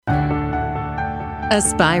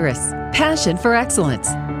Aspirus, passion for excellence,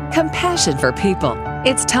 compassion for people.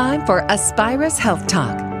 It's time for Aspirus Health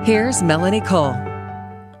Talk. Here's Melanie Cole.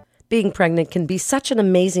 Being pregnant can be such an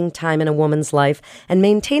amazing time in a woman's life, and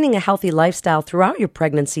maintaining a healthy lifestyle throughout your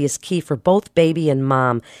pregnancy is key for both baby and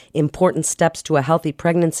mom. Important steps to a healthy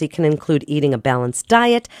pregnancy can include eating a balanced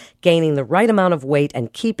diet, gaining the right amount of weight,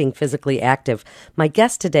 and keeping physically active. My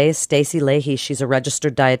guest today is Stacy Leahy. She's a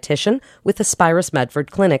registered dietitian with Aspirus Medford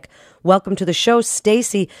Clinic. Welcome to the show,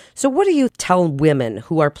 Stacy. So what do you tell women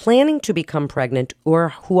who are planning to become pregnant or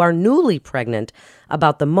who are newly pregnant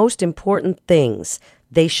about the most important things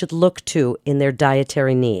they should look to in their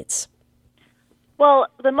dietary needs? Well,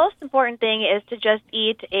 the most important thing is to just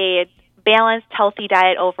eat a balanced, healthy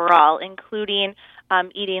diet overall, including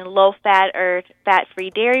eating low-fat or fat-free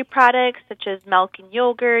dairy products such as milk and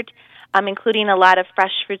yogurt, including a lot of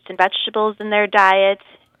fresh fruits and vegetables in their diet,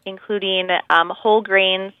 including whole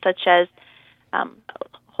grains such as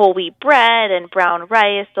whole wheat bread and brown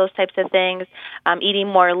rice, those types of things, eating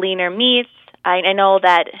more leaner meats. I know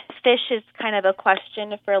that fish is kind of a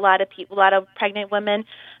question for a lot of people, a lot of pregnant women,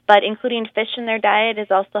 but including fish in their diet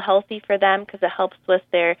is also healthy for them because it helps with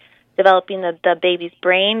their developing the baby's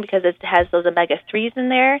brain because it has those omega-3s in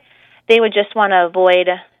there. They would just want to avoid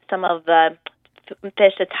some of the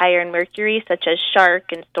fish that's higher in mercury, such as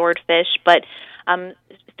shark and swordfish, but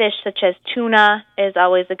fish such as tuna is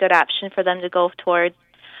always a good option for them to go towards.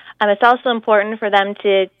 It's also important for them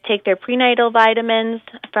to take their prenatal vitamins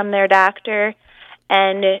from their doctor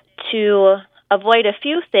and to avoid a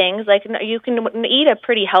few things. Like you can eat a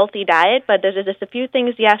pretty healthy diet, but there's just a few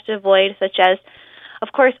things you have to avoid, such as, of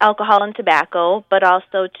course, alcohol and tobacco, but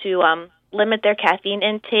also to limit their caffeine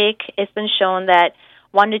intake. It's been shown that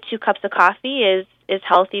 1 to 2 cups of coffee is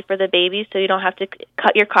healthy for the baby, so you don't have to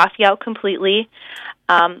cut your coffee out completely.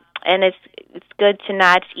 And it's good to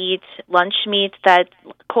not eat lunch meat, that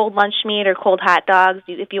cold lunch meat or cold hot dogs.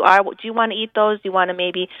 If you do want to eat those, you want to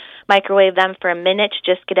maybe microwave them for a minute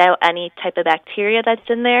to just get out any type of bacteria that's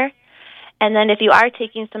in there. And then if you are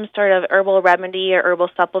taking some sort of herbal remedy or herbal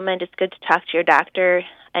supplement, it's good to talk to your doctor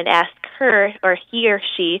and ask her or he or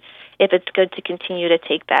she if it's good to continue to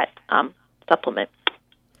take that supplement.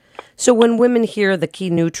 So when women hear the key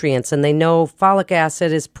nutrients, and they know folic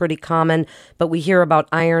acid is pretty common, but we hear about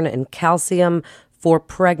iron and calcium for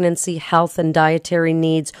pregnancy, health, and dietary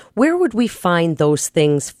needs, where would we find those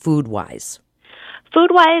things food-wise?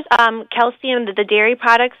 Food-wise, calcium, the dairy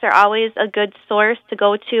products are always a good source to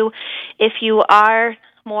go to. If you are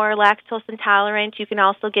more lactose intolerant, you can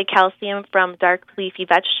also get calcium from dark leafy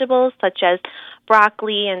vegetables such as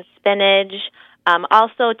broccoli and spinach.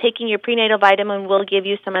 Also, taking your prenatal vitamin will give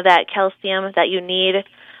you some of that calcium that you need.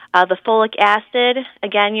 The folic acid,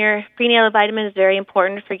 again, your prenatal vitamin is very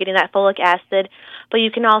important for getting that folic acid, but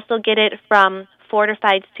you can also get it from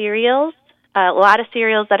fortified cereals. A lot of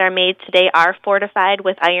cereals that are made today are fortified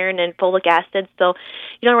with iron and folic acid, so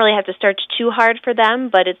you don't really have to search too hard for them,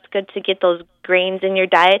 but it's good to get those grains in your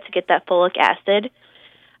diet to get that folic acid.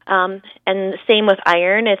 And same with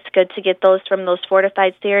iron. It's good to get those from those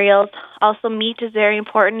fortified cereals. Also, meat is very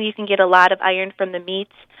important. You can get a lot of iron from the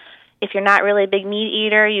meats. If you're not really a big meat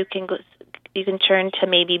eater, you can turn to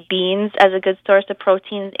maybe beans as a good source of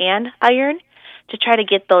proteins and iron to try to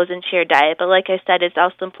get those into your diet. But like I said, it's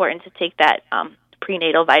also important to take that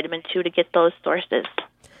prenatal vitamin too to get those sources.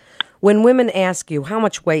 When women ask you how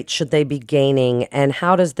much weight should they be gaining and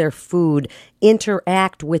how does their food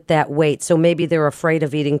interact with that weight, so maybe they're afraid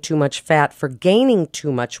of eating too much fat for gaining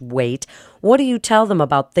too much weight, what do you tell them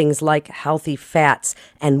about things like healthy fats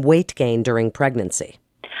and weight gain during pregnancy?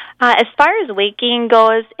 As far as weight gain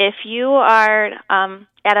goes, if you are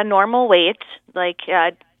at a normal weight, like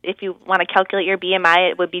if you want to calculate your BMI,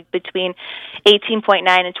 it would be between 18.9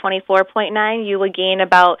 and 24.9. You would gain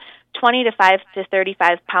about 25 to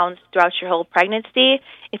 35 pounds throughout your whole pregnancy.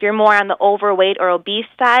 If you're more on the overweight or obese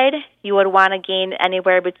side, you would want to gain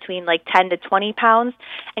anywhere between like 10 to 20 pounds.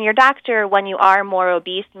 And your doctor, when you are more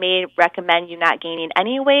obese, may recommend you not gaining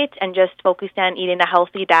any weight and just focusing on eating a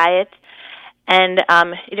healthy diet. And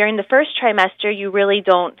during the first trimester, you really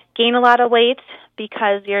don't gain a lot of weight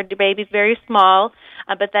because your baby's very small.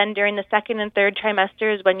 But then during the second and third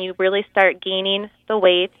trimesters, when you really start gaining the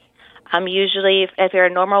weight, usually if you're a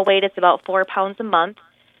normal weight, it's about 4 pounds a month.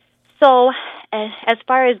 So as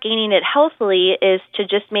far as gaining it healthily is to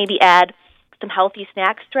just maybe add some healthy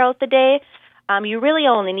snacks throughout the day. You really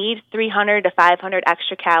only need 300 to 500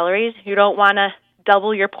 extra calories. You don't want to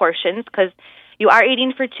double your portions because you are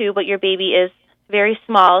eating for 2, but your baby is very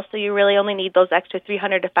small, so you really only need those extra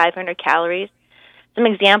 300 to 500 calories. Some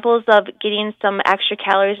examples of getting some extra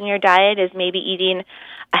calories in your diet is maybe eating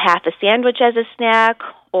a half a sandwich as a snack,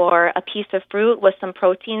 or a piece of fruit with some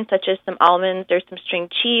protein, such as some almonds or some string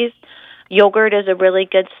cheese. Yogurt is a really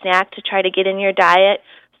good snack to try to get in your diet.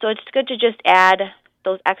 So it's good to just add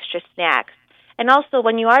those extra snacks. And also,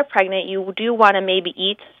 when you are pregnant, you do want to maybe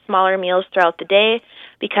eat smaller meals throughout the day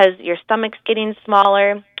because your stomach's getting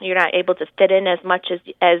smaller. You're not able to fit in as much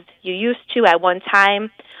as you used to at one time.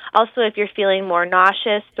 Also, if you're feeling more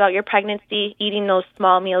nauseous throughout your pregnancy, eating those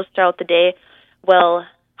small meals throughout the day will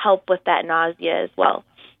help with that nausea as well.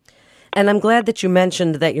 And I'm glad that you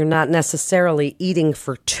mentioned that you're not necessarily eating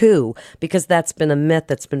for two, because that's been a myth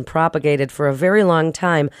that's been propagated for a very long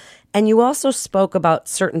time. And you also spoke about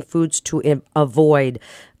certain foods to avoid.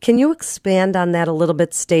 Can you expand on that a little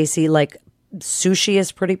bit, Stacy? Like, sushi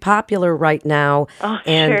is pretty popular right now. Oh,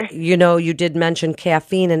 and, sure. You did mention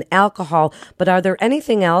caffeine and alcohol, but are there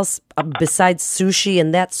anything else besides sushi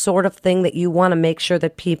and that sort of thing that you want to make sure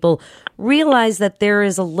that people realize that there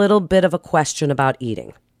is a little bit of a question about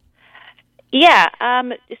eating? Yeah.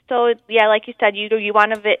 Like you said, you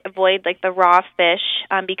want to avoid like the raw fish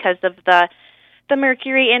because of the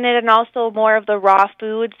mercury in it, and also more of the raw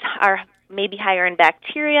foods are maybe higher in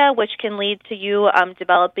bacteria, which can lead to you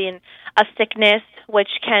developing a sickness, which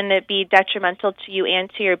can be detrimental to you and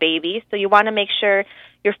to your baby. So you want to make sure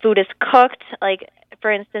your food is cooked. Like,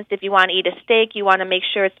 for instance, if you want to eat a steak, you want to make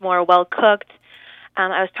sure it's more well cooked.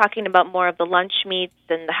 I was talking about more of the lunch meats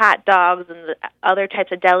and the hot dogs and the other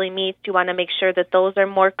types of deli meats. You want to make sure that those are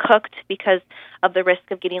more cooked because of the risk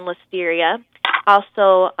of getting listeria.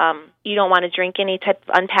 Also, you don't want to drink any type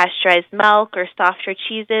of unpasteurized milk or softer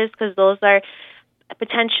cheeses because those are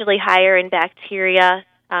potentially higher in bacteria.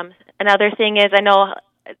 Another thing is, I know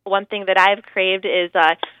one thing that I've craved is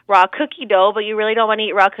raw cookie dough, but you really don't want to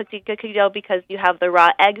eat raw cookie dough because you have the raw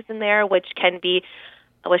eggs in there, which can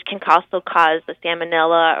also cause the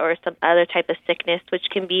salmonella or some other type of sickness, which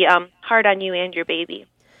can be hard on you and your baby.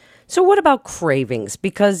 So what about cravings?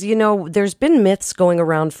 Because, there's been myths going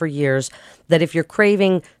around for years that if you're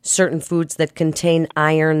craving certain foods that contain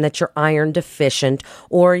iron, that you're iron deficient,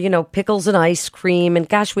 or, pickles and ice cream. And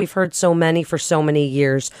gosh, we've heard so many for so many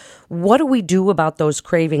years. What do we do about those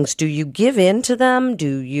cravings? Do you give in to them?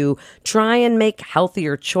 Do you try and make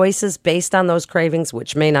healthier choices based on those cravings,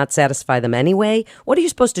 which may not satisfy them anyway? What are you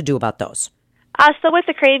supposed to do about those? So with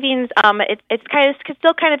the cravings, it's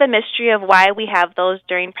still kind of a mystery of why we have those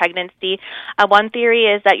during pregnancy. One theory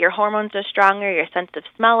is that your hormones are stronger, your sense of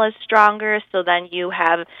smell is stronger, so then you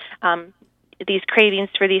have these cravings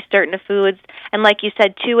for these certain foods. And like you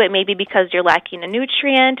said, too, it may be because you're lacking a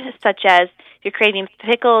nutrient, such as if you're craving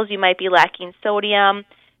pickles, you might be lacking sodium.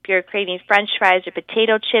 If you're craving French fries or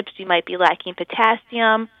potato chips, you might be lacking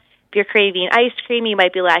potassium. If you're craving ice cream, you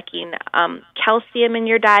might be lacking calcium in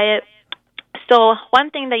your diet. So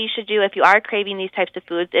one thing that you should do if you are craving these types of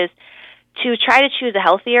foods is to try to choose a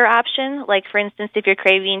healthier option. Like, for instance, if you're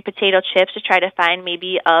craving potato chips, to try to find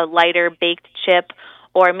maybe a lighter baked chip,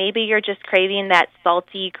 or maybe you're just craving that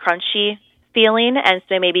salty, crunchy feeling, and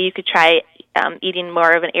so maybe you could try eating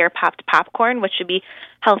more of an air-popped popcorn, which would be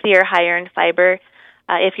healthier, higher in fiber.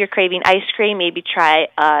 If you're craving ice cream, maybe try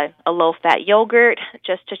a low-fat yogurt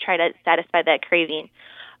just to try to satisfy that craving.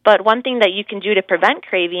 But one thing that you can do to prevent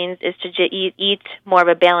cravings is to eat more of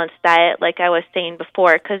a balanced diet, like I was saying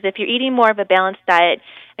before. Because if you're eating more of a balanced diet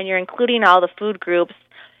and you're including all the food groups,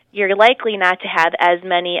 you're likely not to have as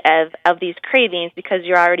many of these cravings because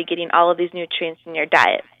you're already getting all of these nutrients in your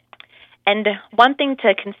diet. And one thing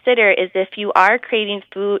to consider is if you are craving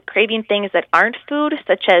things that aren't food,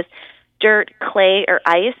 such as dirt, clay, or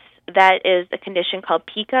ice, that is a condition called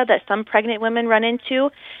pica that some pregnant women run into.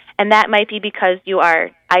 And that might be because you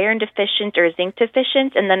are iron deficient or zinc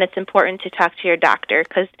deficient, and then it's important to talk to your doctor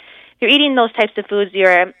because if you're eating those types of foods,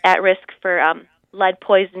 you're at risk for lead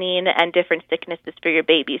poisoning and different sicknesses for your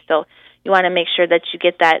baby. So you want to make sure that you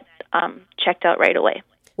get that checked out right away.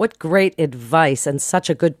 What great advice and such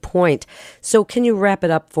a good point. So can you wrap it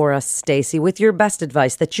up for us, Stacy, with your best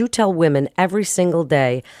advice that you tell women every single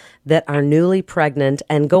day that are newly pregnant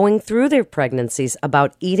and going through their pregnancies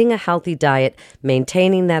about eating a healthy diet,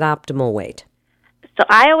 maintaining that optimal weight? So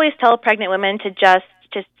I always tell pregnant women to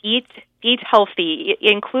just eat healthy.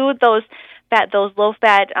 Include those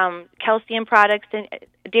low-fat calcium products and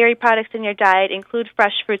dairy products in your diet. Include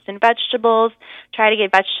fresh fruits and vegetables. Try to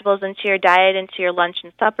get vegetables into your diet, into your lunch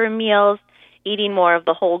and supper meals. Eating more of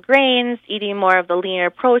the whole grains. Eating more of the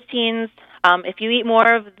leaner proteins. If you eat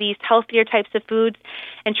more of these healthier types of foods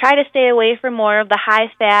and try to stay away from more of the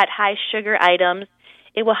high-fat, high-sugar items,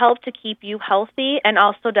 it will help to keep you healthy and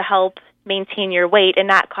also to help maintain your weight and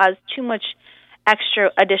not cause too much extra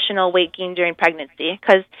additional weight gain during pregnancy,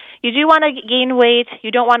 because you do want to gain weight.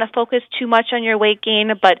 You don't want to focus too much on your weight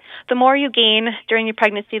gain, but the more you gain during your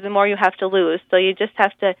pregnancy, the more you have to lose. So you just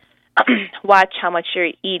have to watch how much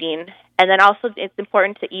you're eating. And then also it's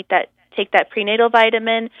important to take that prenatal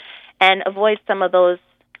vitamin and avoid some of those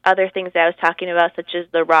other things that I was talking about, such as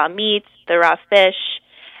the raw meat, the raw fish,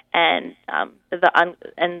 and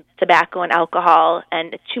and tobacco and alcohol,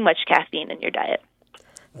 and too much caffeine in your diet.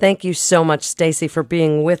 Thank you so much, Stacy, for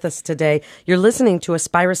being with us today. You're listening to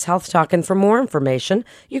Aspirus Health Talk, and for more information,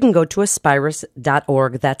 you can go to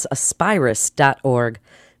aspirus.org. That's aspirus.org.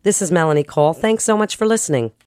 This is Melanie Cole. Thanks so much for listening.